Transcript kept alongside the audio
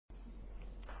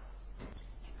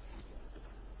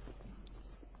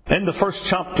In the first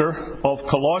chapter of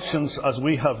Colossians, as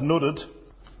we have noted,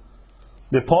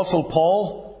 the Apostle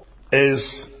Paul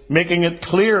is making it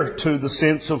clear to the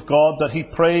saints of God that he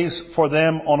prays for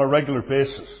them on a regular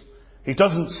basis. He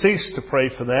doesn't cease to pray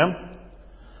for them.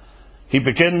 He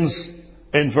begins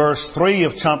in verse 3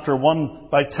 of chapter 1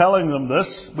 by telling them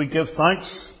this: we give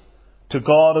thanks to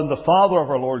God and the Father of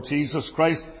our Lord Jesus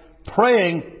Christ,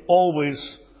 praying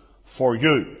always for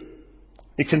you.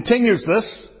 He continues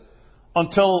this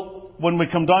until when we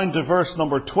come down to verse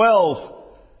number 12,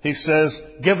 he says,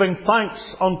 giving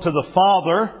thanks unto the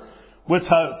Father, which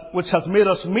hath made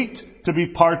us meet to be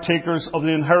partakers of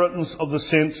the inheritance of the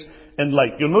saints in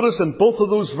light. You'll notice in both of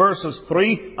those verses,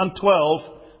 3 and 12,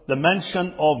 the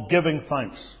mention of giving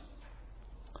thanks.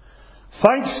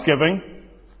 Thanksgiving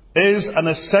is an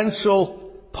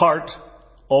essential part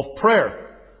of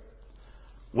prayer.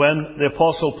 When the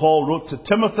Apostle Paul wrote to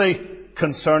Timothy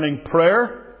concerning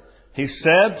prayer, he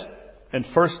said in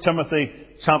 1 Timothy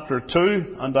chapter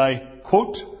 2, and I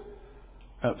quote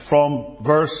from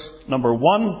verse number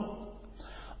 1,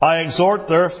 I exhort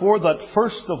therefore that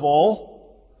first of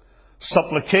all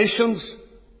supplications,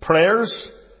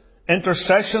 prayers,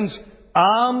 intercessions,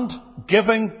 and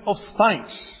giving of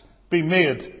thanks be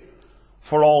made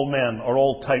for all men, or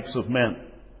all types of men.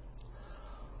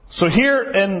 So here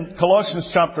in Colossians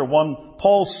chapter 1,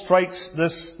 Paul strikes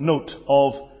this note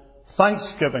of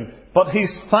thanksgiving, but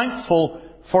he's thankful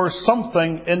for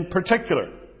something in particular.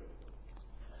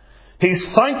 He's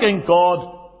thanking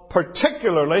God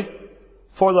particularly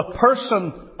for the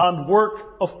person and work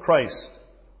of Christ.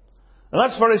 And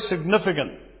that's very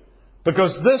significant,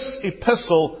 because this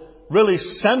epistle really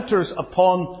centers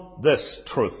upon this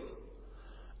truth.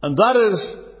 And that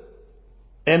is,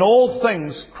 in all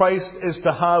things, Christ is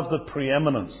to have the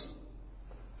preeminence.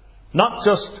 Not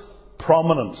just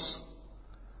prominence,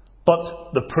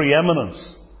 but the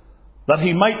preeminence. That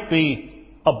he might be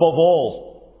above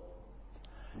all.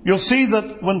 You'll see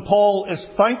that when Paul is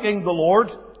thanking the Lord,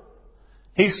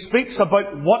 he speaks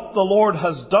about what the Lord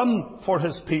has done for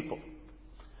his people.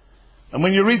 And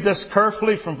when you read this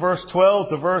carefully from verse 12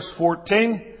 to verse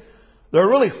 14, there are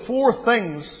really four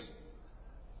things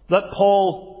that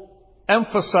Paul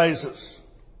emphasizes.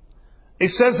 He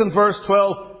says in verse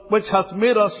 12, which hath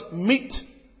made us meet.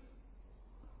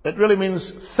 It really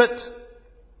means fit,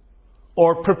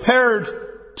 or prepared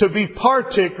to be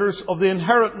partakers of the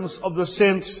inheritance of the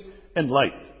saints in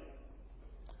light.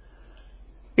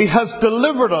 He has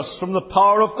delivered us from the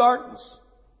power of darkness.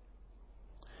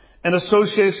 In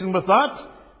association with that,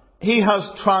 he has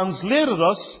translated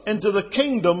us into the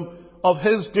kingdom of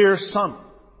his dear Son,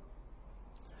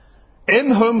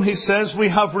 in whom, he says, we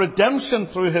have redemption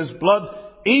through his blood,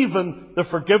 even the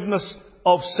forgiveness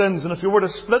of sins. And if you were to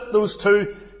split those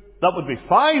two, that would be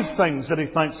 5 things that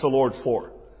he thanks the Lord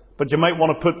for. But you might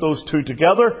want to put those two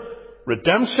together.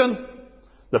 Redemption,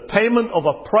 the payment of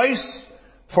a price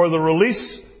for the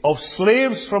release of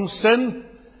slaves from sin,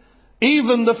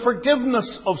 even the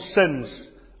forgiveness of sins.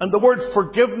 And the word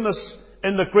forgiveness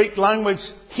in the Greek language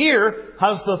here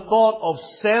has the thought of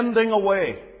sending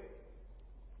away.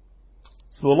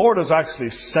 So the Lord has actually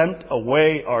sent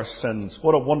away our sins.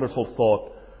 What a wonderful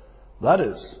thought that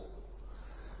is.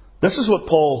 This is what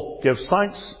Paul gives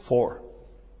thanks for.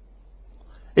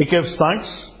 He gives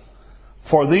thanks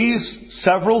for these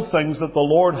several things that the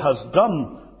Lord has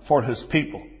done for his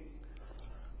people.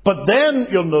 But then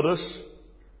you'll notice,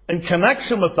 in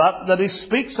connection with that, that he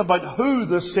speaks about who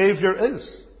the Saviour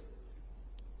is.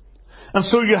 And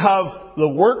so you have the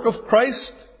work of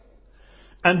Christ,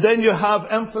 and then you have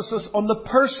emphasis on the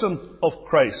person of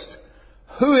Christ.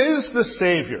 Who is the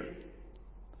Saviour?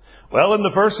 Well, in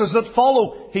the verses that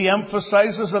follow, he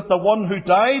emphasizes that the one who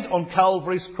died on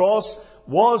Calvary's cross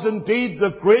was indeed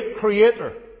the great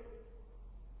Creator.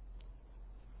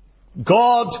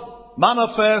 God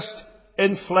manifest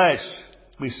in flesh.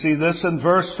 We see this in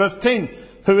verse 15.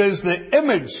 Who is the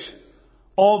image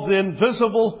of the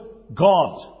invisible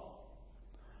God.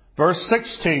 Verse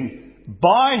 16.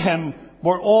 By him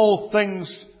were all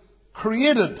things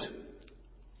created.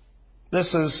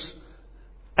 This is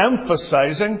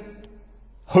emphasizing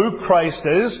who Christ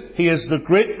is. He is the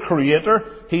great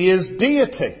Creator. He is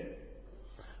deity.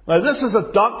 Now, this is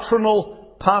a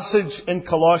doctrinal passage in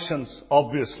Colossians,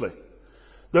 obviously.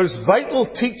 There's vital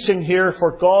teaching here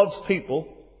for God's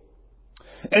people,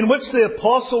 in which the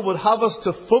apostle would have us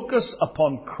to focus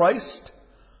upon Christ,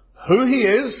 who he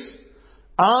is,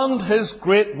 and his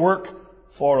great work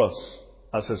for us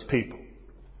as his people.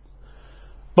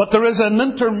 But there is an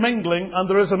intermingling and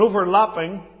there is an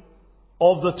overlapping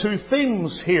of the two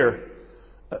themes here,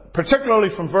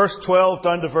 particularly from verse 12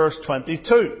 down to verse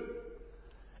 22.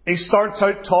 He starts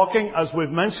out talking, as we've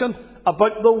mentioned,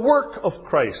 about the work of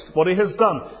Christ, what He has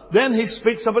done. Then he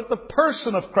speaks about the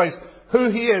person of Christ, who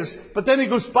He is. But then he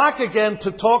goes back again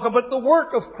to talk about the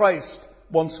work of Christ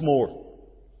once more.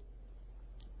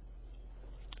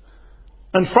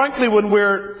 And frankly, when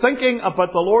we're thinking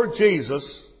about the Lord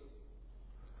Jesus,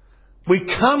 we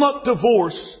cannot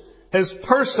divorce His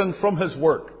person from His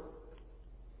work.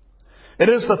 It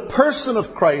is the person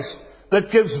of Christ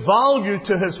that gives value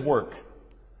to His work.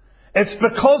 It's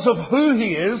because of who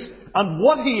He is and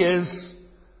what He is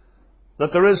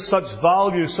that there is such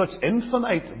value, such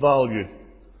infinite value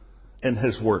in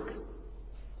His work.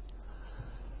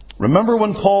 Remember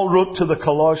when Paul wrote to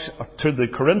the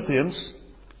Corinthians,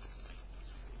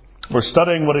 we're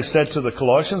studying what he said to the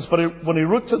Colossians, but when he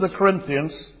wrote to the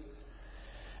Corinthians,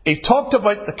 he talked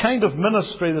about the kind of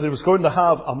ministry that he was going to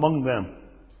have among them.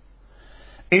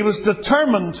 He was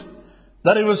determined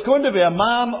that he was going to be a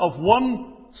man of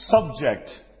one subject.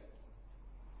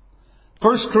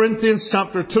 1 Corinthians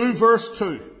chapter 2, verse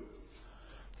 2.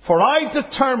 For I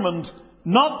determined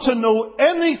not to know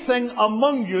anything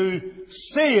among you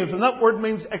save, and that word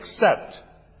means except,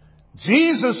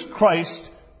 Jesus Christ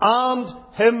and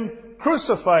Him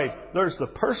crucified. There's the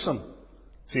person,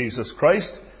 Jesus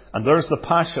Christ, and there's the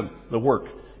passion, the work,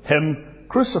 Him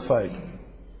crucified.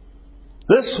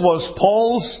 This was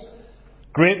Paul's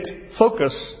great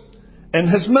focus in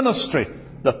his ministry.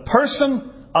 The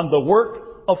person and the work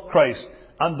of Christ.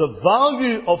 And the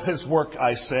value of his work,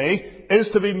 I say, is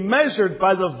to be measured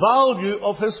by the value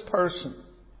of His person.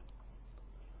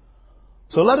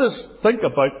 So let us think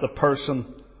about the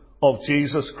person of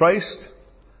Jesus Christ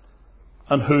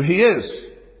and who He is.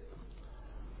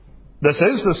 This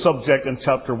is the subject in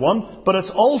chapter 1, but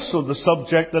it's also the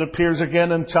subject that appears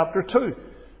again in chapter 2.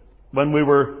 When we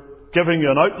were giving you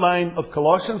an outline of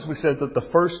Colossians, we said that the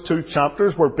first 2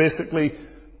 chapters were basically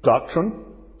doctrine.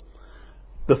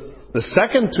 The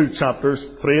second 2 chapters,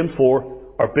 3 and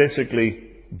 4, are basically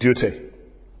duty.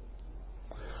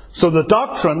 So the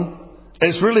doctrine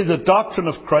is really the doctrine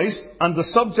of Christ, and the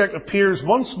subject appears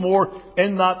once more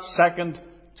in that second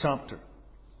chapter.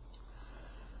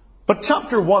 But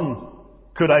chapter 1,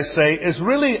 could I say, is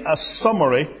really a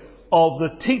summary of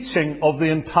the teaching of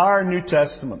the entire New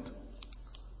Testament.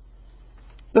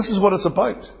 This is what it's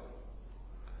about.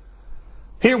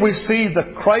 Here we see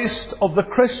the Christ of the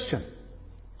Christian.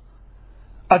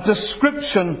 A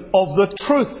description of the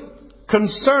truth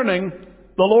concerning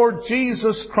the Lord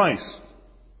Jesus Christ.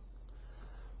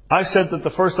 I said that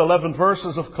the first 11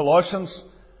 verses of Colossians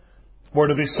were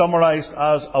to be summarized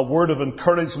as a word of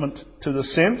encouragement to the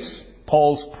saints,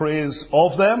 Paul's praise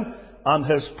of them, and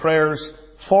his prayers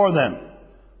for them.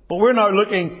 But we're now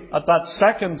looking at that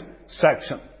second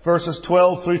section, verses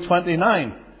 12 through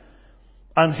 29.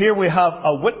 And here we have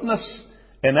a witness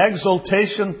in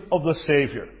exaltation of the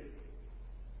Saviour.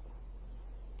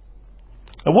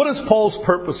 And what is Paul's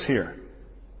purpose here?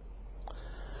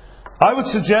 I would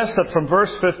suggest that from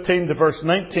verse 15 to verse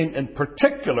 19 in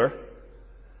particular,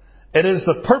 it is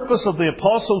the purpose of the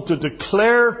apostle to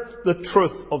declare the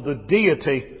truth of the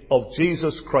deity of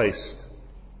Jesus Christ.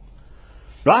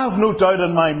 Now, I have no doubt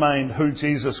in my mind who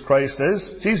Jesus Christ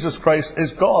is. Jesus Christ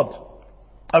is God.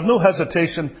 I have no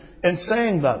hesitation in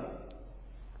saying that.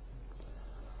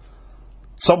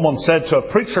 Someone said to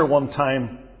a preacher one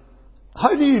time,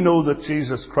 "How do you know that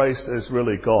Jesus Christ is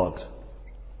really God?"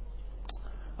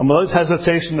 And without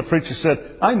hesitation, the preacher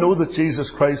said, "I know that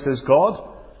Jesus Christ is God,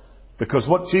 because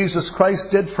what Jesus Christ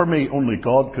did for me, only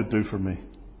God could do for me."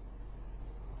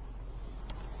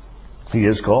 He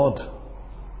is God.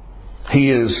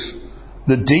 He is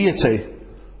the deity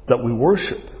that we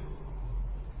worship.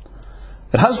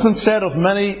 It has been said of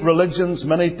many religions,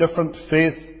 many different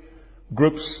faith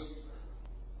groups,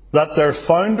 that their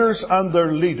founders and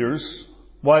their leaders,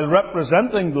 while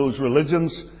representing those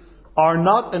religions, are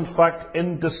not in fact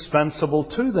indispensable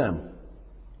to them.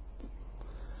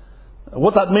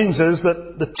 What that means is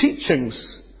that the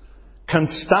teachings can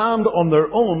stand on their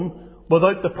own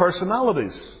without the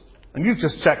personalities. And you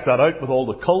just check that out with all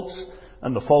the cults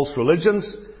and the false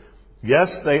religions.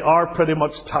 Yes, they are pretty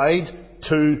much tied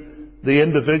to the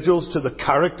individuals, to the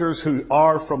characters who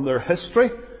are from their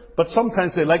history. But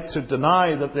sometimes they like to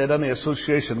deny that they had any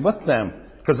association with them,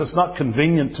 because it's not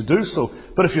convenient to do so.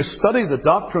 But if you study the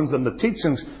doctrines and the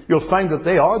teachings, you'll find that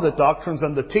they are the doctrines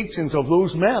and the teachings of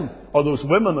those men, or those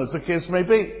women, as the case may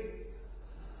be.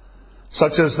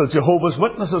 Such as the Jehovah's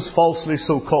Witnesses, falsely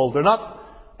so called. They're not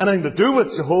anything to do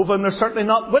with Jehovah, and they're certainly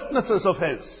not witnesses of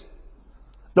His.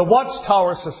 The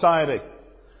Watchtower Society,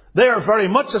 they are very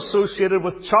much associated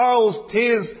with Charles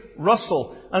Taze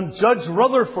Russell and Judge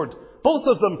Rutherford, both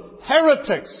of them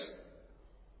heretics.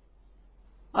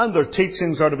 And their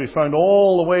teachings are to be found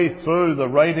all the way through the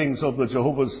writings of the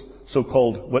Jehovah's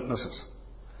so-called Witnesses.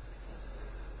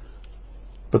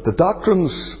 But the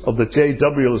doctrines of the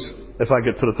JWs, if I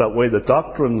could put it that way, the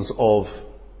doctrines of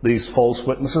these false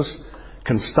witnesses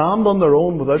can stand on their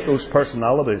own without those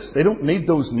personalities. They don't need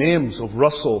those names of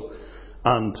Russell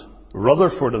and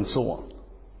Rutherford and so on.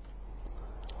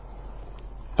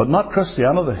 But not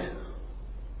Christianity.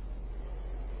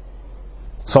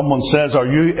 Someone says, "Are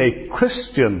you a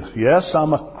Christian?" Yes,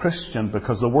 I'm a Christian,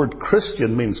 because the word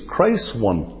Christian means Christ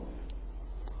one.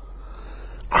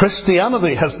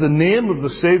 Christianity has the name of the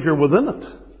Saviour within it.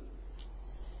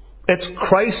 It's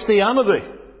Christianity.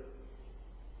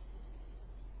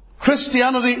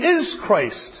 Christianity is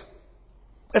Christ.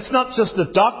 It's not just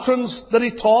the doctrines that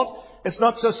he taught. It's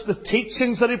not just the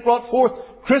teachings that he brought forth.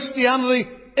 Christianity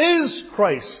is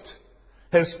Christ.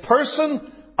 His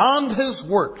person and his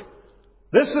work.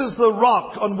 This is the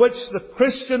rock on which the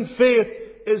Christian faith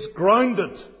is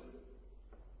grounded.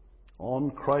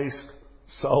 On Christ,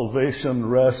 salvation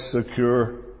rests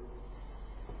secure.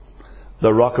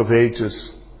 The rock of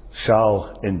ages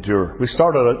shall endure. We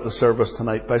started out the service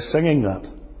tonight by singing that.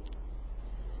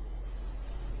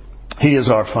 He is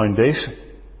our foundation.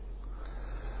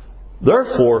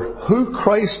 Therefore, who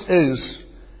Christ is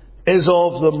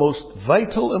of the most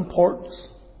vital importance.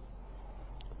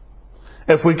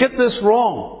 If we get this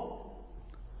wrong,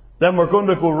 then we're going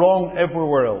to go wrong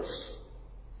everywhere else.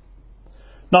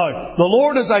 Now, the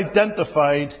Lord is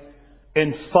identified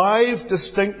in 5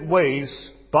 distinct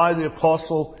ways by the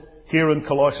Apostle here in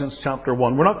Colossians chapter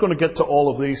 1. We're not going to get to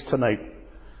all of these tonight.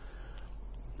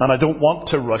 And I don't want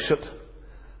to rush it.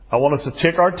 I want us to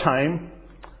take our time,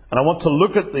 and I want to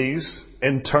look at these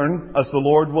in turn as the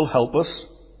Lord will help us.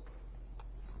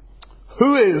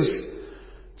 Who is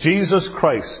Jesus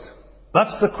Christ?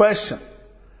 That's the question.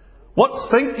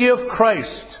 What think ye of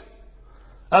Christ?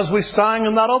 As we sang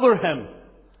in that other hymn.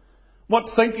 What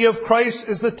think ye of Christ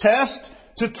is the test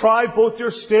to try both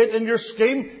your state and your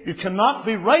scheme. You cannot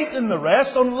be right in the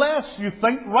rest unless you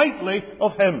think rightly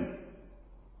of Him.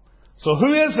 So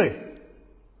who is He?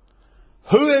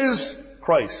 Who is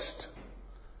Christ?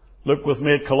 Look with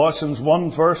me at Colossians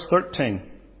 1 verse 13.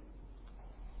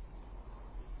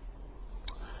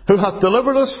 Who hath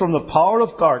delivered us from the power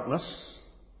of darkness,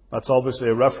 that's obviously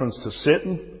a reference to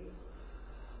Satan,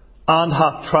 and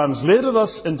hath translated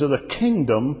us into the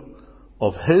kingdom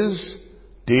of His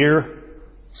dear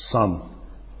Son.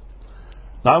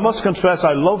 Now I must confess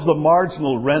I love the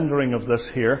marginal rendering of this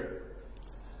here,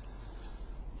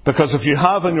 because if you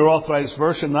have in your authorized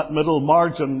version that middle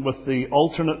margin with the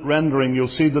alternate rendering, you'll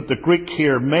see that the Greek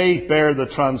here may bear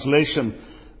the translation,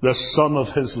 the Son of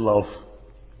His love.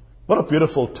 What a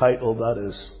beautiful title that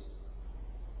is.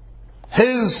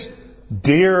 His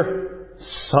dear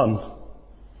Son.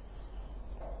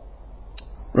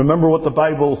 Remember what the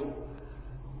Bible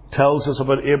tells us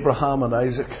about Abraham and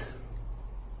Isaac.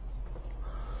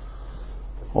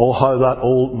 Oh, how that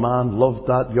old man loved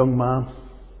that young man.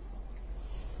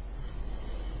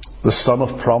 The son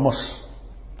of promise.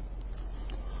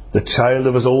 The child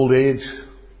of his old age.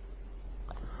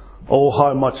 Oh,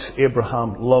 how much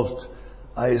Abraham loved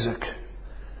Isaac.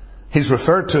 He's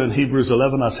referred to in Hebrews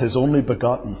 11 as his only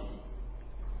begotten.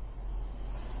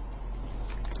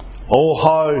 Oh,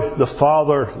 how the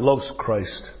Father loves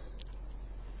Christ.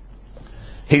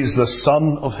 He's the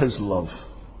Son of His love.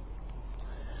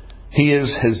 He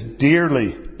is His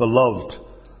dearly beloved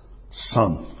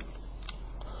Son.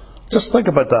 Just think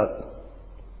about that.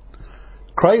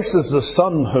 Christ is the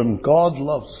Son whom God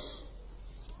loves.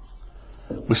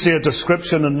 We see a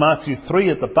description in Matthew 3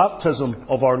 at the baptism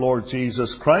of our Lord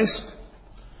Jesus Christ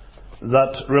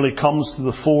that really comes to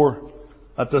the fore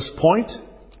at this point.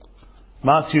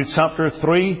 Matthew chapter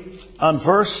 3 and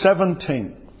verse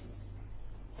 17.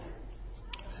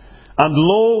 And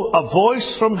lo, a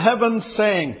voice from heaven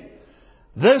saying,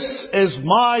 This is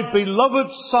my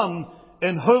beloved Son,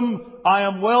 in whom I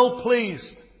am well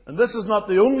pleased. And this is not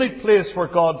the only place where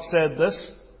God said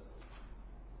this.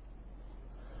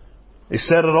 He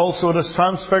said it also at His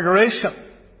transfiguration.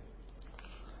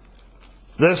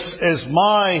 This is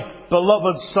my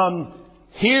beloved Son,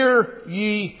 hear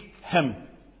ye Him.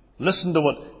 Listen to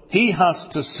what He has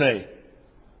to say.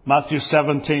 Matthew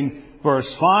 17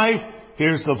 verse 5.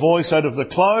 Here's the voice out of the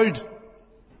cloud.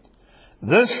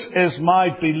 This is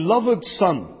my beloved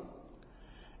Son,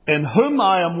 in whom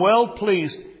I am well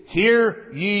pleased.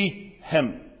 Hear ye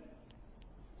Him.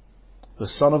 The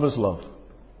Son of His love.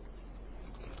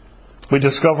 We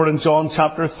discover in John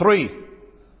chapter 3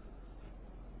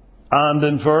 and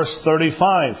in verse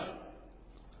 35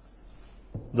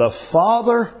 The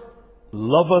Father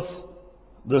loveth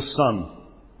the Son,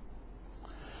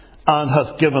 and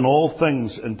hath given all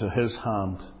things into his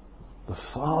hand. The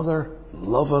Father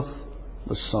loveth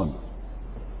the Son.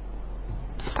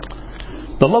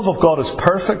 The love of God is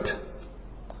perfect.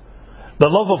 The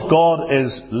love of God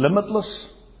is limitless.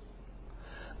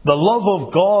 The love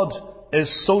of God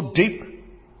is so deep.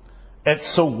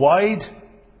 It's so wide.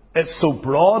 It's so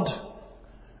broad.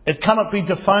 It cannot be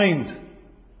defined.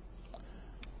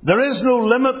 There is no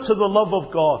limit to the love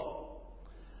of God.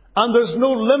 And there's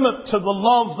no limit to the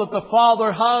love that the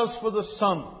Father has for the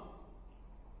Son.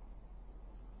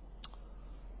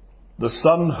 The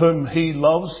Son whom He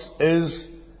loves is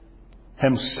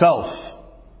Himself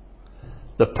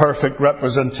the perfect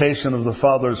representation of the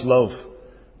Father's love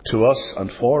to us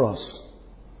and for us.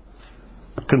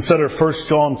 Consider 1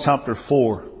 John chapter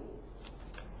 4.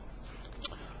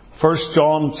 1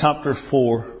 John chapter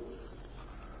 4,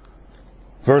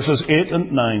 verses 8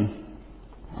 and 9.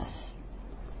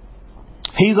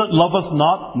 He that loveth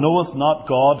not knoweth not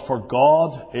God, for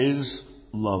God is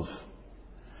love.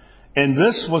 In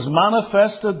this was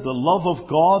manifested the love of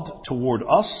God toward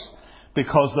us,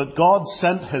 because that God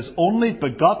sent His only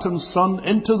begotten Son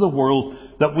into the world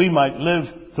that we might live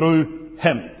through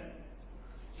Him.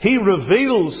 He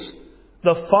reveals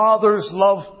the Father's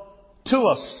love to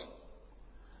us.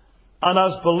 And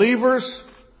as believers,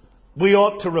 we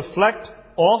ought to reflect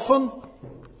often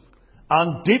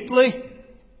and deeply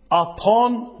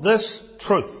upon this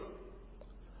truth,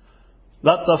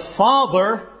 that the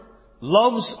Father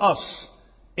loves us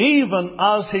even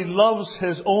as He loves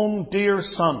His own dear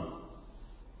Son.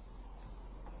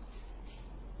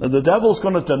 Now, the devil's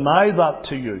going to deny that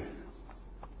to you.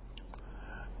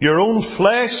 Your own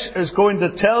flesh is going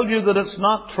to tell you that it's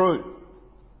not true.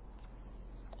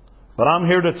 But I'm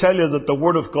here to tell you that the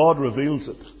Word of God reveals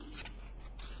it.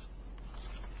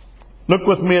 Look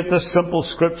with me at this simple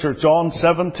scripture, John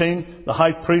 17, the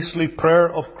high priestly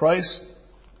prayer of Christ.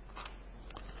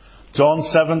 John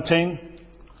 17,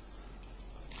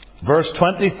 verse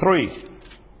 23.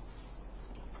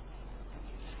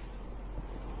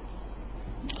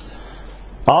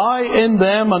 I in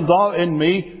them and thou in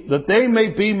me, that they may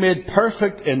be made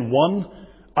perfect in one,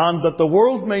 and that the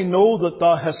world may know that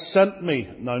thou hast sent me.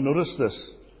 Now notice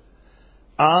this.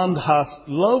 And hast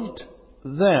loved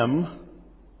them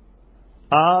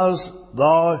as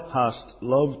thou hast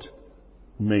loved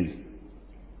me.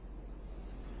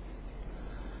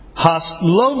 Hast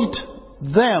loved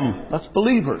them, that's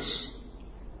believers,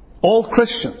 all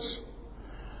Christians,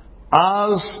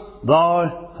 as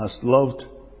thou hast loved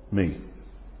me.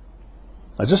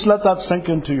 Now just let that sink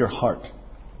into your heart.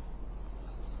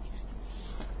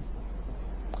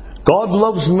 God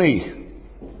loves me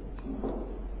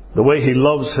the way He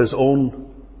loves His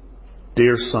own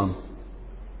dear Son.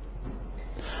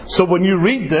 So when you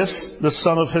read this, the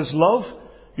Son of His love,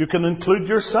 you can include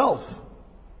yourself.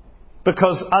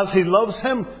 Because as He loves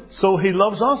Him, so He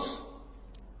loves us.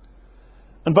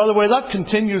 And by the way, that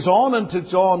continues on into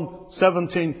John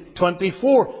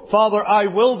 17:24. Father, I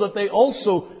will that they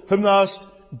also, whom thou hast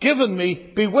given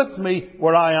me, be with me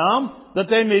where I am, that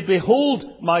they may behold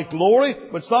my glory,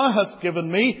 which thou hast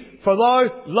given me, for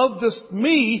thou lovedest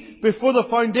me before the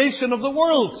foundation of the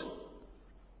world.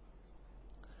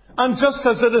 And just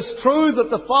as it is true that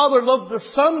the Father loved the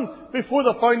Son before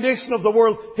the foundation of the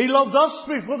world, He loved us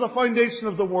before the foundation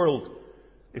of the world.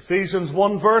 Ephesians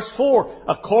 1 verse 4,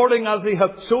 according as He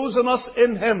hath chosen us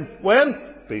in Him. When?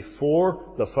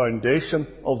 Before the foundation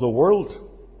of the world.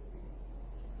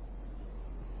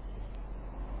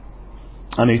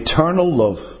 An eternal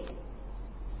love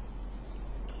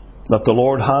that the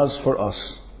Lord has for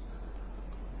us.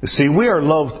 You see, we are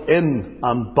loved in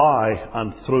and by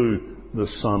and through the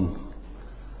Son.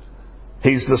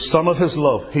 He's the Son of His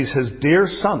love. He's His dear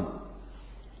Son.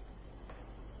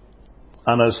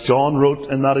 And as John wrote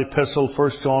in that epistle,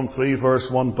 1 John 3 verse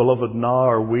 1, Beloved, now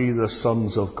are we the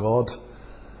sons of God.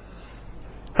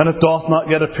 And it doth not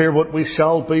yet appear what we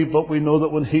shall be, but we know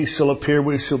that when He shall appear,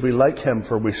 we shall be like Him,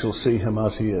 for we shall see Him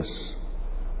as He is.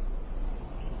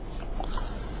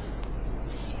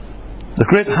 The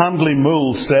great Handley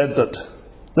Moule said that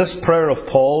this prayer of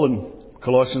Paul in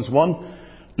Colossians 1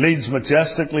 leads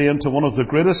majestically into one of the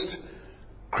greatest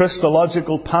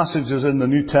Christological passages in the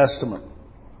New Testament.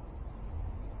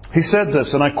 He said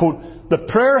this, and I quote, "The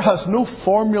prayer has no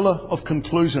formula of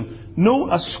conclusion, no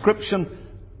ascription,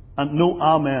 and no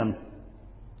amen.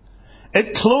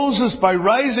 It closes by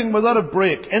rising without a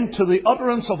break into the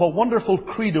utterance of a wonderful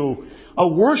credo, a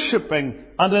worshipping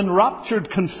and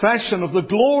enraptured confession of the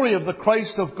glory of the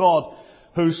Christ of God,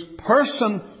 whose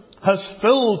person has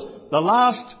filled the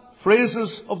last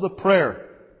phrases of the prayer.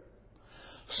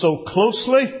 So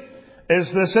closely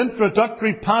is this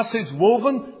introductory passage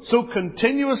woven, so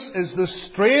continuous is this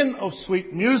strain of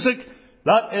sweet music,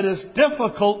 that it is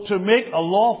difficult to make a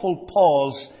lawful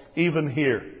pause even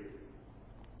here.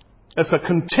 It's a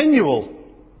continual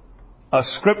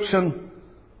ascription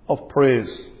of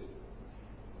praise.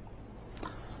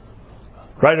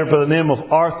 A writer by the name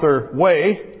of Arthur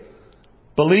Way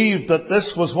believed that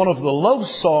this was one of the love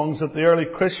songs that the early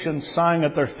Christians sang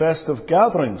at their festive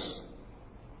gatherings.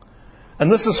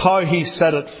 And this is how he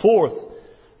set it forth,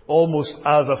 almost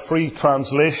as a free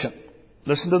translation.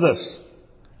 Listen to this.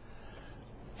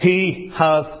 He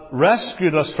hath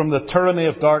rescued us from the tyranny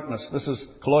of darkness. This is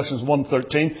Colossians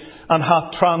 1:13. And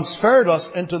hath transferred us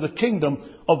into the kingdom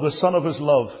of the Son of His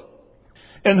love,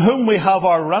 in whom we have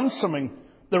our ransoming,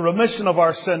 the remission of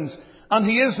our sins. And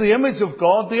He is the image of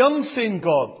God, the unseen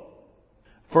God.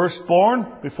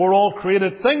 Firstborn before all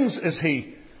created things is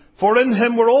He. For in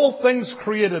Him were all things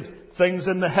created, things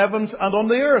in the heavens and on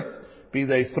the earth, be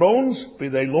they thrones, be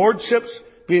they lordships,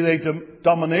 be they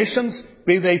dominations,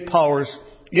 be they powers.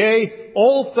 Yea,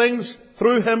 all things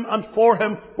through Him and for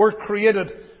Him were created,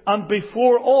 and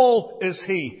before all is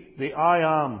He, the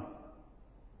I Am.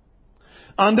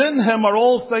 And in Him are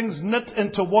all things knit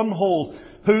into one whole,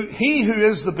 He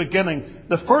who is the beginning,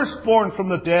 the firstborn from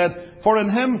the dead, for in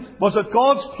Him was it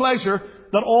God's pleasure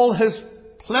that all His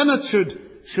plenitude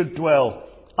should dwell.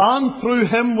 And through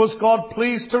Him was God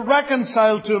pleased to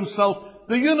reconcile to Himself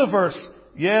the universe.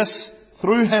 Yes,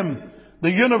 through Him,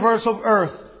 the universe of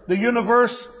earth, the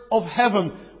universe of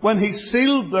heaven, when He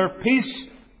sealed their peace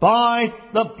by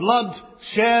the blood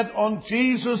shed on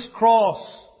Jesus'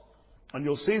 cross. And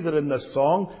you'll see that in this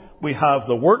song we have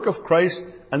the work of Christ,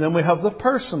 and then we have the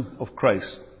person of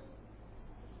Christ.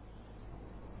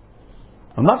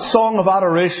 And that song of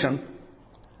adoration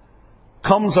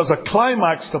comes as a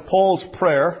climax to Paul's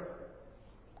prayer,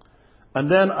 and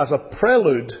then as a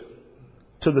prelude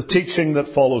to the teaching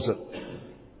that follows it.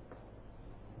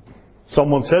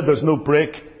 Someone said there's no break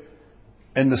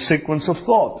in the sequence of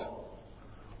thought.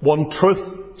 One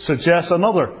truth suggests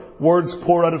another. Words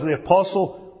pour out of the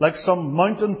apostle like some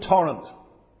mountain torrent.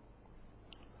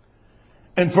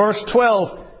 In verse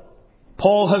 12,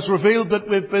 Paul has revealed that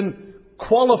we've been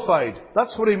qualified.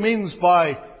 That's what he means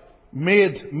by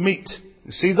made meet.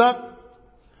 You see that?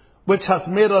 Which hath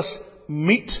made us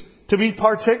meet to be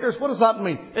partakers. What does that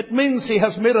mean? It means He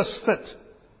has made us fit.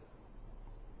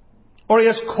 Or He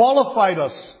has qualified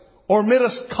us, or made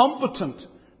us competent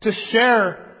to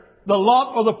share the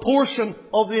lot or the portion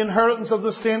of the inheritance of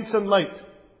the saints in light.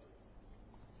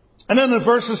 And then in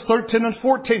verses 13 and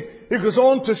 14, he goes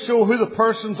on to show who the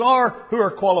persons are who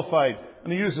are qualified.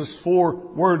 And he uses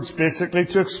 4 words basically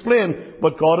to explain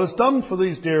what God has done for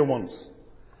these dear ones.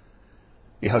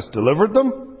 He has delivered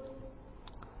them.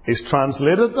 He's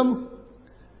translated them.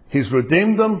 He's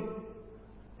redeemed them.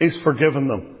 He's forgiven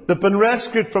them. They've been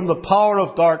rescued from the power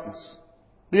of darkness,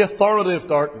 the authority of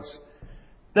darkness.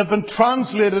 They've been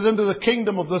translated into the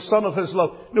kingdom of the Son of His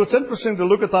love. You know, it's interesting to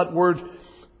look at that word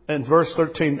in verse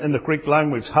 13 in the Greek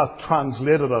language, hath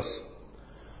translated us.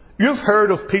 You've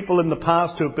heard of people in the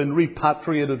past who have been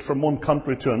repatriated from one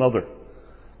country to another.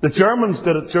 The Germans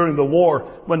did it during the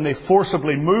war when they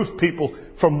forcibly moved people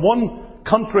from one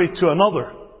country to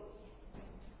another.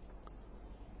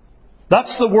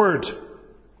 That's the word.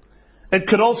 It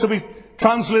could also be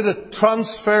translated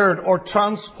transferred or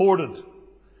transported.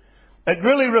 It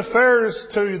really refers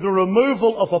to the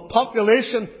removal of a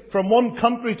population from one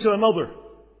country to another.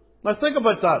 Now think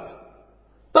about that.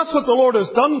 That's what the Lord has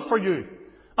done for you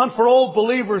and for all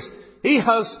believers. He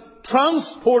has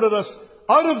transported us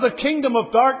out of the kingdom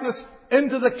of darkness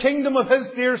into the kingdom of His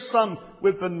dear Son.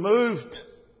 We've been moved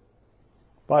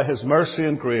by His mercy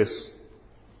and grace.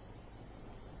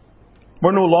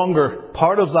 We're no longer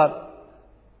part of that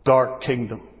dark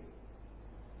kingdom.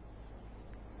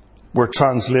 We're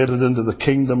translated into the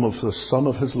kingdom of the Son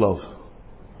of His love.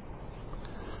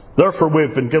 Therefore,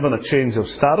 we've been given a change of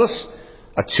status,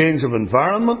 a change of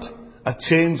environment, a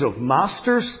change of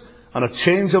masters, and a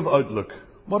change of outlook.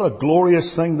 What a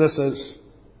glorious thing this is.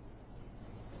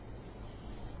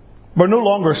 We're no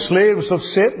longer slaves of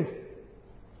Satan.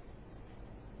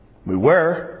 We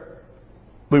were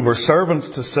servants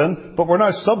to sin, but we're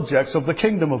now subjects of the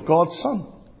kingdom of God's Son.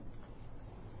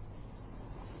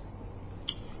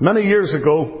 Many years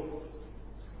ago,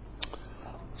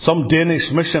 some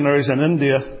Danish missionaries in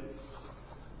India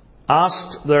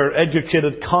asked their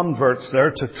educated converts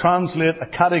there to translate a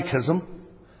catechism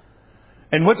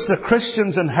in which the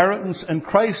Christian's inheritance in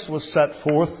Christ was set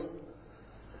forth.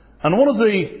 And one of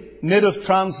the native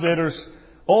translators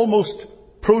almost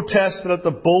protested at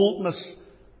the boldness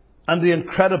and the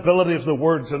incredibility of the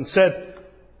words and said,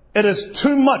 "It is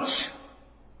too much."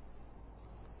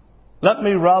 Let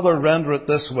me rather render it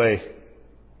this way: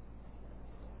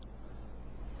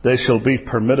 they shall be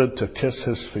permitted to kiss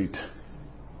his feet.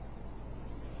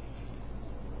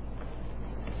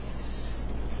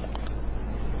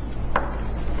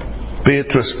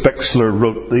 Beatrice Bixler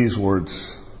wrote these words: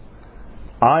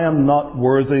 "I am not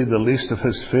worthy the least of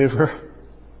his favour,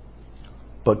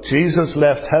 but Jesus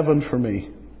left heaven for me.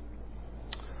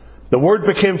 The Word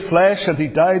became flesh and he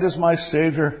died as my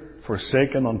Saviour,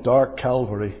 forsaken on dark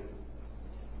Calvary.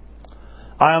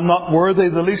 I am not worthy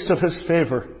the least of his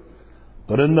favour,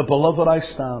 but in the Beloved I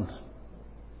stand.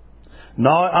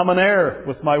 Now I'm an heir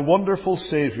with my wonderful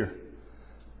Saviour,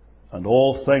 and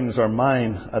all things are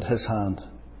mine at his hand.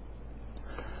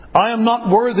 I am not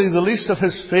worthy the least of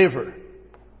his favour,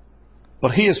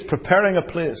 but he is preparing a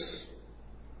place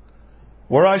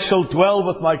where I shall dwell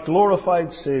with my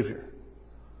glorified Saviour,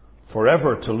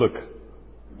 forever to look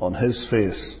on his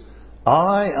face.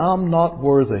 I am not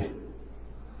worthy."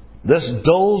 This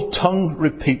dull tongue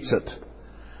repeats it.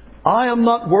 I am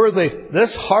not worthy.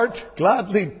 This heart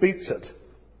gladly beats it.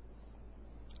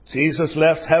 Jesus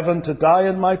left heaven to die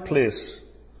in my place.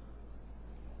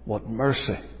 What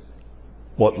mercy,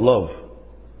 what love,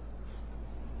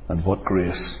 and what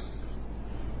grace.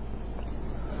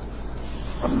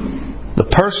 The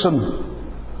person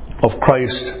of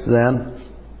Christ, then,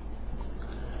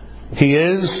 he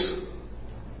is,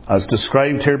 as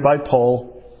described here by Paul,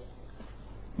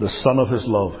 the Son of his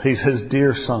love. He's his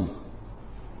dear Son,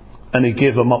 and he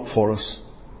gave him up for us.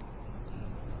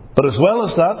 But as well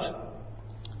as that,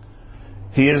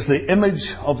 he is the image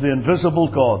of the invisible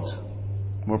God.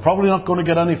 We're probably not going to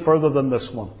get any further than this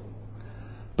one.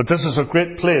 But this is a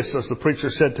great place, as the preacher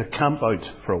said, to camp out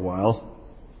for a while.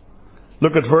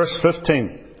 Look at verse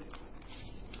 15.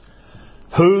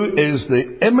 Who is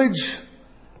the image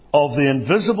of the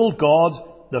invisible God,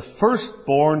 the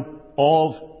firstborn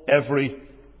of every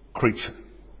creature.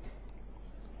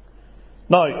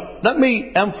 Now, let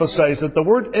me emphasize that the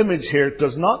word image here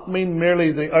does not mean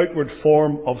merely the outward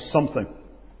form of something.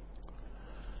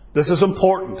 This is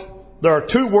important. There are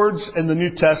two words in the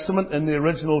New Testament in the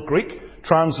original Greek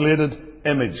translated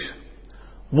image.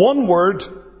 One word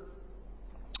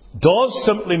does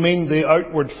simply mean the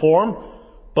outward form,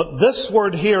 but this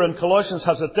word here in Colossians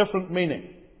has a different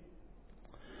meaning.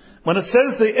 When it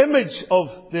says the image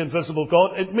of the invisible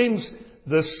God, it means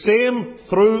the same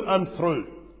through and through.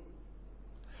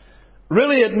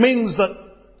 Really, it means that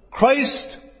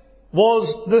Christ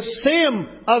was the same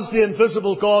as the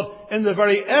invisible God in the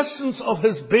very essence of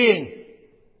his being.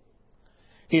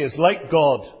 He is like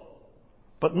God,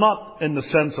 but not in the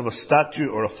sense of a statue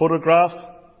or a photograph.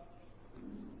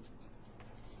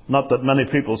 Not that many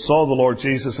people saw the Lord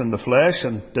Jesus in the flesh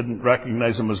and didn't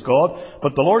recognize him as God,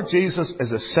 but the Lord Jesus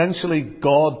is essentially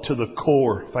God to the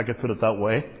core, if I could put it that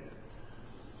way.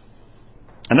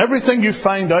 And everything you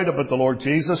find out about the Lord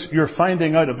Jesus, you're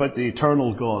finding out about the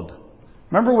eternal God.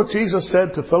 Remember what Jesus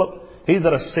said to Philip? He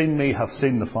that hath seen me hath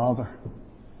seen the Father.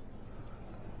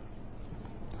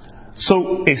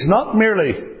 So he's not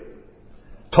merely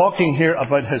talking here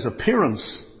about his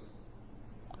appearance,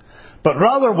 but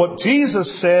rather what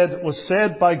Jesus said was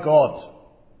said by God.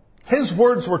 His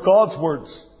words were God's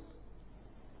words.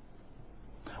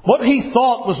 What he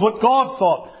thought was what God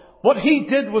thought. What he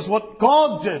did was what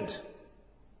God did.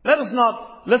 Let us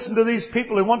not listen to these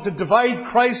people who want to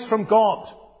divide Christ from God.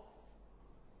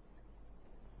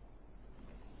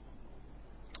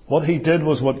 What he did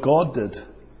was what God did.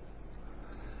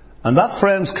 And that,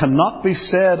 friends, cannot be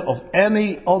said of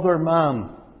any other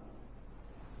man.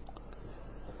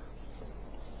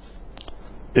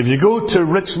 If you go to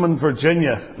Richmond,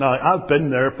 Virginia, now I've been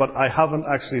there, but I haven't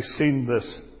actually seen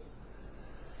this.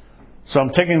 So I'm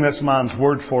taking this man's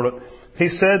word for it. He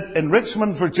said, in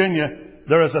Richmond, Virginia,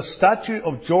 there is a statue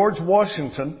of George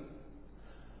Washington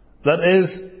that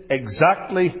is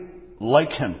exactly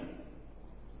like him.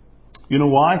 You know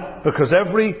why? Because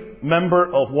every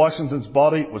member of Washington's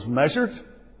body was measured.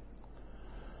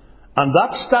 And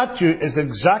that statue is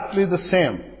exactly the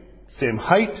same. Same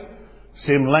height,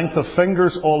 same length of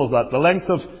fingers, all of that. The length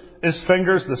of his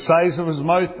fingers, the size of his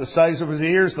mouth, the size of his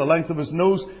ears, the length of his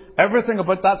nose. Everything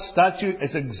about that statue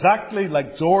is exactly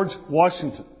like George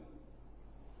Washington.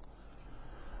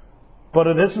 But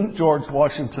it isn't George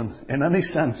Washington in any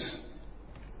sense.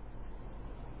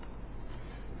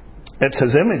 It's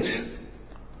his image.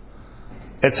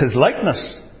 It's his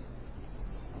likeness.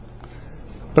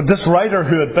 But this writer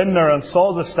who had been there and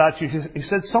saw the statue, he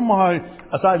said, somehow,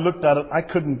 as I looked at it, I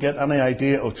couldn't get any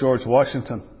idea of George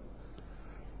Washington.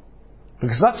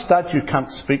 Because that statue can't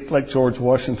speak like George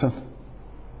Washington.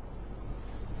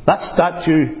 That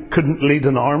statue couldn't lead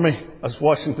an army as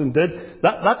Washington did.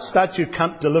 That statue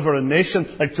can't deliver a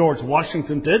nation like George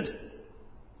Washington did.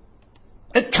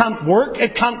 It can't work.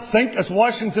 It can't think as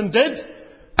Washington did.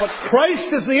 But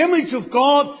Christ is the image of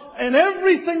God in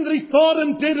everything that He thought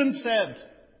and did and said.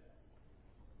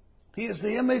 He is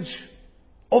the image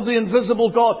of the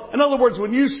invisible God. In other words,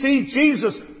 when you see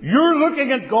Jesus, you're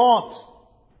looking at God.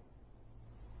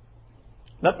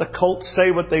 Let the cult say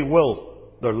what they will.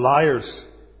 They're liars.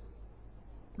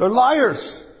 They're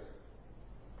liars.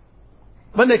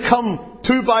 When they come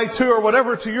 2 by 2 or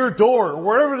whatever to your door, or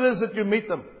wherever it is that you meet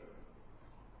them,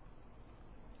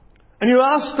 and you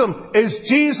ask them, is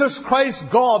Jesus Christ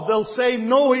God? They'll say,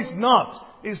 no, He's not.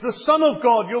 He's the Son of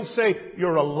God. You'll say,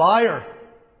 you're a liar.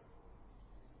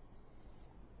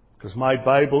 Because my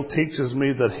Bible teaches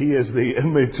me that He is the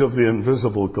image of the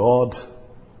invisible God.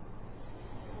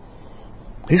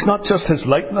 He's not just His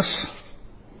likeness,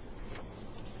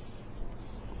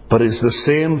 but He's the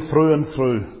same through and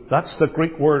through. That's the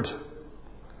Greek word.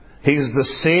 He's the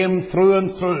same through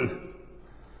and through.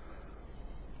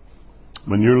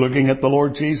 When you're looking at the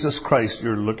Lord Jesus Christ,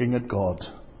 you're looking at God.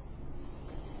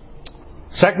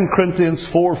 2 Corinthians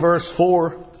 4 verse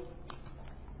 4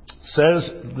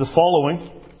 says the following.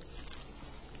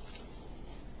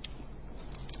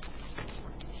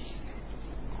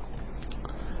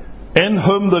 In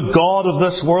whom the God of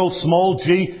this world, small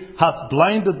g, hath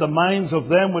blinded the minds of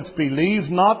them which believe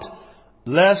not,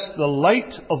 lest the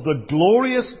light of the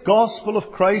glorious gospel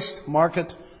of Christ, mark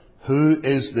it, who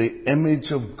is the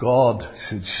image of God,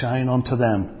 should shine unto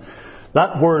them.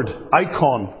 That word,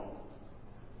 icon,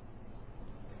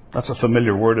 that's a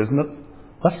familiar word, isn't it?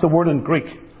 That's the word in Greek.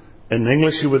 In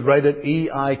English you would write it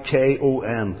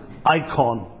E-I-K-O-N.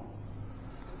 Icon.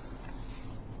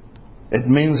 It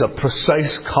means a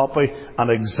precise copy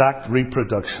and exact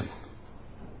reproduction.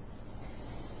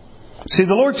 See,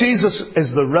 the Lord Jesus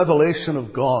is the revelation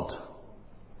of God.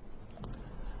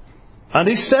 And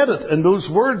He said it in those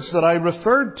words that I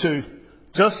referred to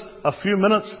just a few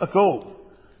minutes ago.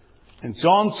 In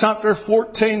John chapter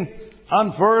 14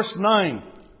 and verse 9.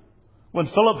 When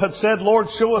Philip had said, Lord,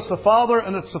 show us the Father,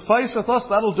 and it sufficeth us,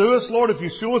 that'll do us, Lord, if you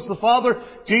show us the Father.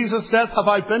 Jesus said, have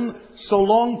I been so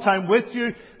long time with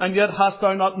you, and yet hast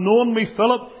thou not known me,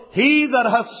 Philip? He that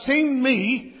hath seen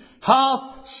me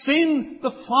hath seen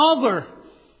the Father.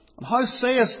 And how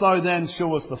sayest thou then,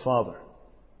 show us the Father?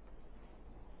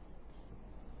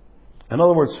 In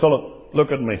other words, Philip,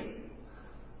 look at me.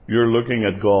 You're looking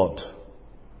at God.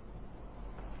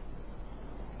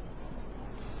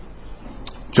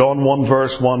 John 1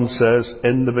 verse 1 says,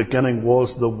 in the beginning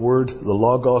was the Word, the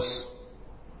Logos.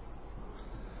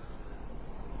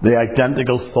 The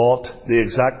identical thought, the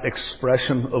exact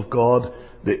expression of God,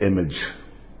 the image.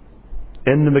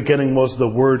 In the beginning was the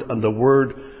Word, and the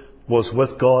Word was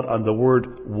with God, and the Word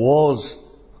was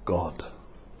God.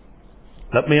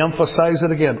 Let me emphasize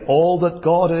it again. All that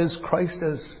God is, Christ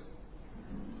is.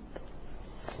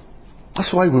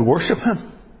 That's why we worship Him.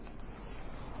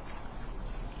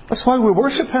 That's why we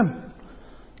worship Him.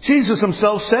 Jesus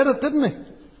Himself said it, didn't He?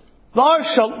 Thou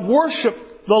shalt worship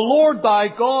the Lord thy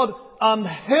God, and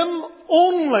Him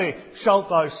only shalt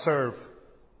thou serve.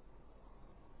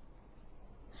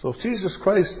 So if Jesus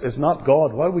Christ is not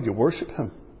God, why would you worship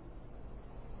Him?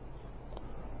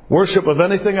 Worship of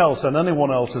anything else and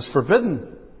anyone else is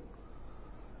forbidden,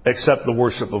 except the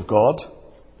worship of God,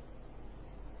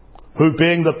 who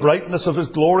being the brightness of His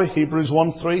glory, Hebrews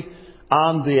 1:3,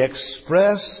 and the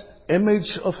express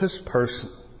image of His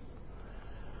person,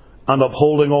 and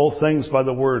upholding all things by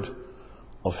the word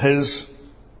of His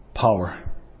power.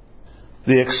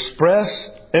 The express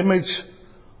image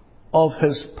of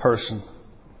His person.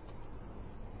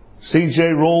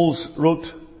 C.J. Rolls wrote,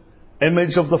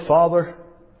 image of the Father,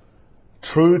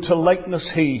 true to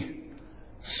likeness He,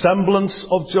 semblance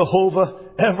of Jehovah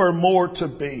evermore to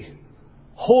be,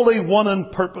 holy one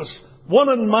in purpose, one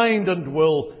in mind and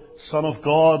will, Son of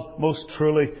God, most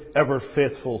truly, ever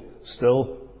faithful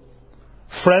still.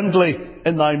 Friendly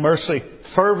in Thy mercy,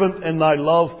 fervent in Thy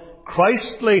love,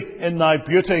 Christly in Thy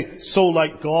beauty, so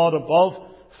like God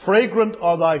above. Fragrant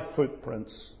are Thy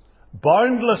footprints,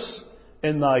 boundless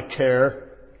in Thy care,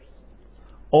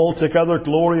 altogether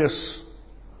glorious,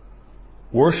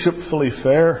 worshipfully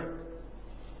fair,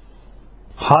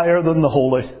 higher than the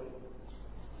holy,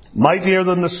 mightier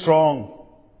than the strong,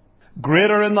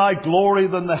 greater in Thy glory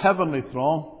than the heavenly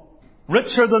throng,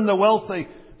 richer than the wealthy,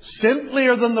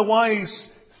 saintlier than the wise,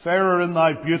 fairer in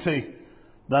Thy beauty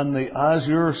than the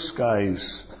azure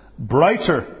skies,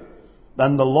 brighter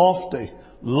than the lofty,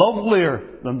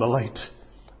 lovelier than the light,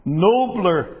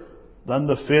 nobler than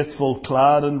the faithful,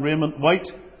 clad in raiment white,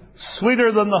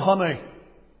 sweeter than the honey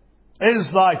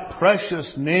is thy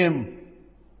precious name,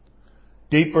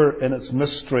 deeper in its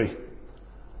mystery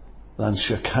than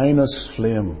Shekinah's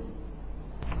flame.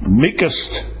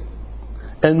 Meekest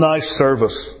in thy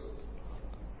service,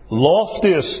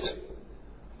 loftiest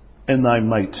in thy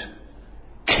might,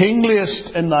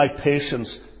 kingliest in thy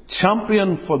patience,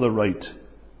 champion for the right,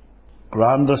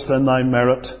 grandest in thy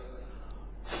merit,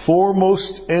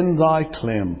 foremost in thy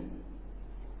claim,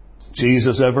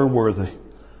 Jesus ever worthy,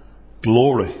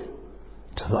 glory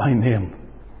to thy name.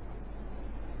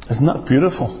 Isn't that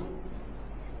beautiful?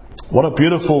 What a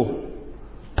beautiful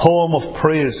poem of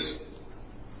praise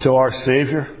to our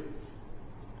Saviour.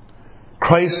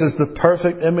 Christ is the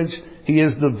perfect image. He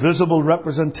is the visible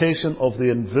representation of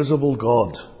the invisible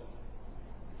God.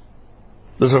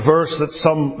 There's a verse that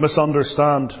some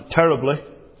misunderstand terribly,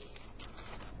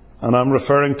 and I'm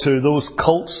referring to those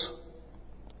cults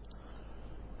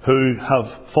who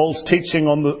have false teaching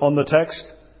on the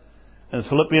text. In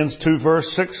Philippians 2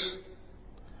 verse 6,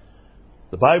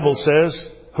 the Bible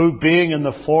says, who being in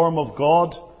the form of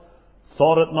God,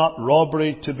 thought it not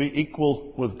robbery to be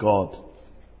equal with God.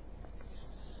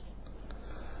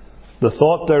 The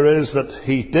thought there is that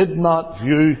he did not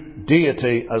view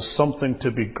deity as something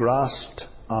to be grasped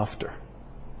after.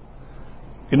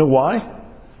 You know why?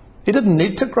 He didn't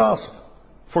need to grasp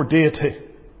for deity,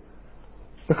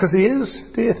 because he is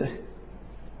deity.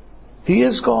 He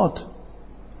is God.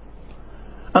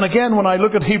 And again, when I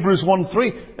look at Hebrews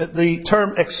 1:3, the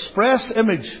term express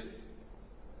image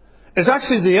is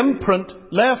actually the imprint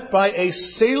left by a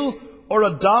seal or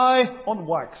a die on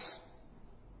wax.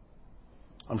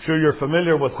 I'm sure you're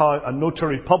familiar with how a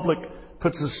notary public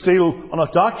puts a seal on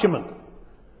a document.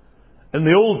 In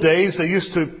the old days, they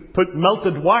used to put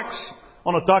melted wax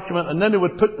on a document, and then they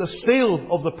would put the seal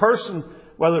of the person,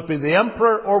 whether it be the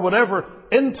emperor or whatever,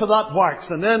 into that wax.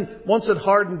 And then, once it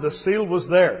hardened, the seal was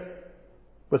there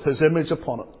with his image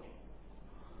upon it.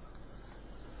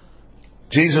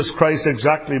 Jesus Christ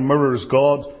exactly mirrors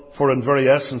God, for in very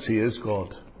essence he is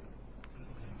God.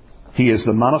 He is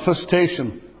the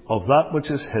manifestation of that which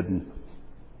is hidden.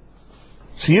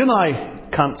 So you and I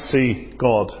can't see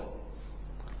God.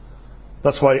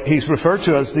 That's why he's referred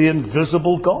to as the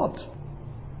invisible God.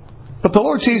 But the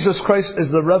Lord Jesus Christ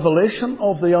is the revelation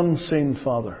of the unseen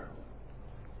Father.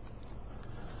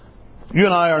 You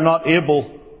and I are not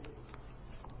able,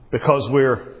 because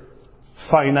we're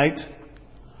finite,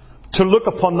 to look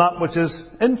upon that which is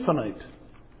infinite.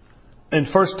 In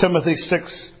 1 Timothy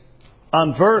 6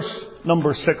 and verse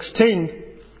number 16,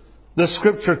 the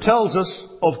Scripture tells us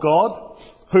of God,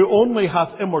 who only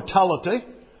hath immortality,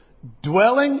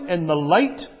 dwelling in the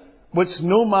light which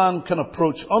no man can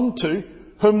approach unto,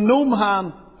 whom no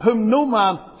man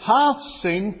hath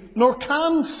seen nor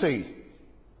can see.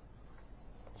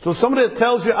 So somebody that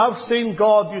tells you, I've seen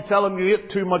God, you tell him you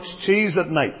ate too much cheese at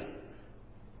night.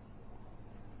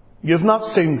 You've not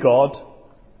seen God.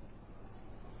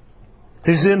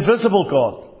 He's the invisible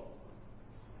God.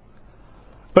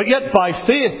 But yet by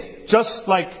faith, just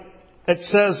like it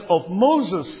says of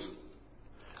Moses,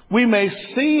 we may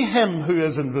see him who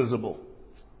is invisible.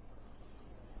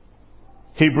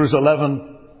 Hebrews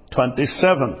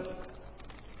 11:27.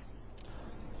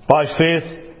 By faith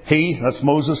he, that's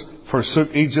Moses,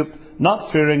 forsook Egypt,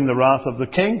 not fearing the wrath of the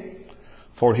king,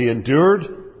 for he endured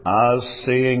as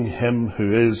seeing him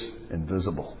who is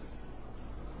invisible.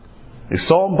 He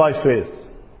saw him by faith.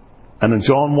 And in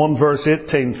John 1 verse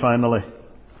 18 finally,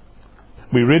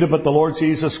 we read about the Lord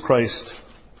Jesus Christ.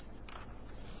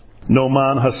 No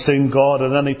man has seen God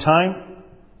at any time.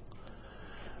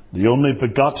 The only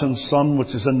begotten Son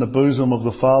which is in the bosom of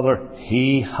the Father,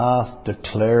 he hath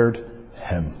declared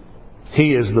him.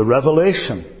 He is the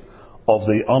revelation of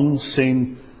the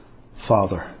unseen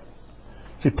Father.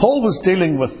 See, Paul was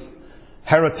dealing with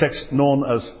heretics known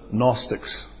as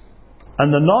Gnostics.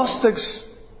 And the Gnostics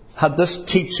had this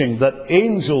teaching that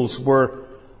angels were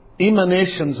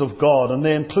emanations of God, and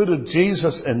they included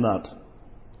Jesus in that.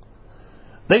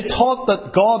 They taught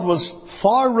that God was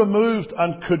far removed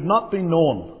and could not be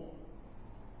known.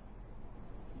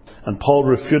 And Paul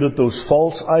refuted those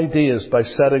false ideas by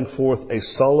setting forth a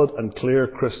solid and clear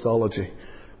Christology.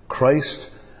 Christ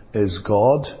is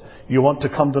God. You want to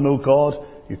come to know God?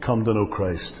 You come to know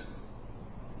Christ.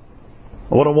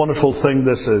 What a wonderful thing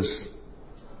this is.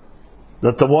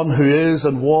 That the one who is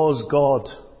and was God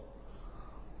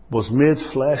was made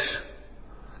flesh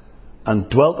and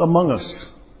dwelt among us,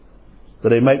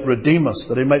 that he might redeem us,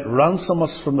 that he might ransom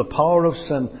us from the power of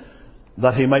sin,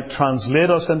 that he might translate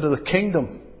us into the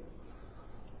kingdom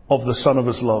of the Son of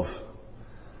His love,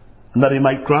 and that He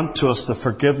might grant to us the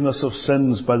forgiveness of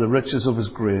sins by the riches of His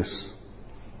grace.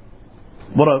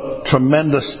 What a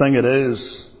tremendous thing it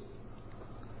is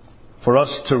for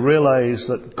us to realize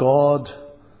that God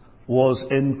was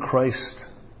in Christ,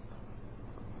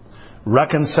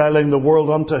 reconciling the world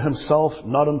unto Himself,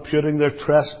 not imputing their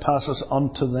trespasses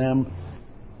unto them.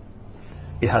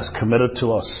 He has committed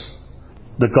to us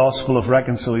the gospel of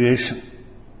reconciliation.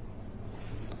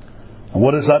 And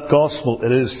what is that gospel?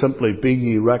 It is simply, be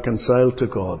ye reconciled to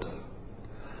God.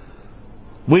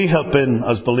 We have been,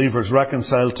 as believers,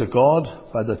 reconciled to God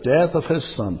by the death of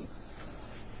His Son,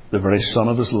 the very Son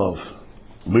of His love.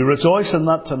 We rejoice in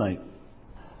that tonight.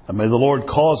 And may the Lord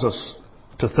cause us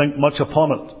to think much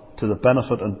upon it to the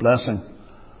benefit and blessing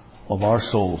of our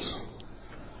souls.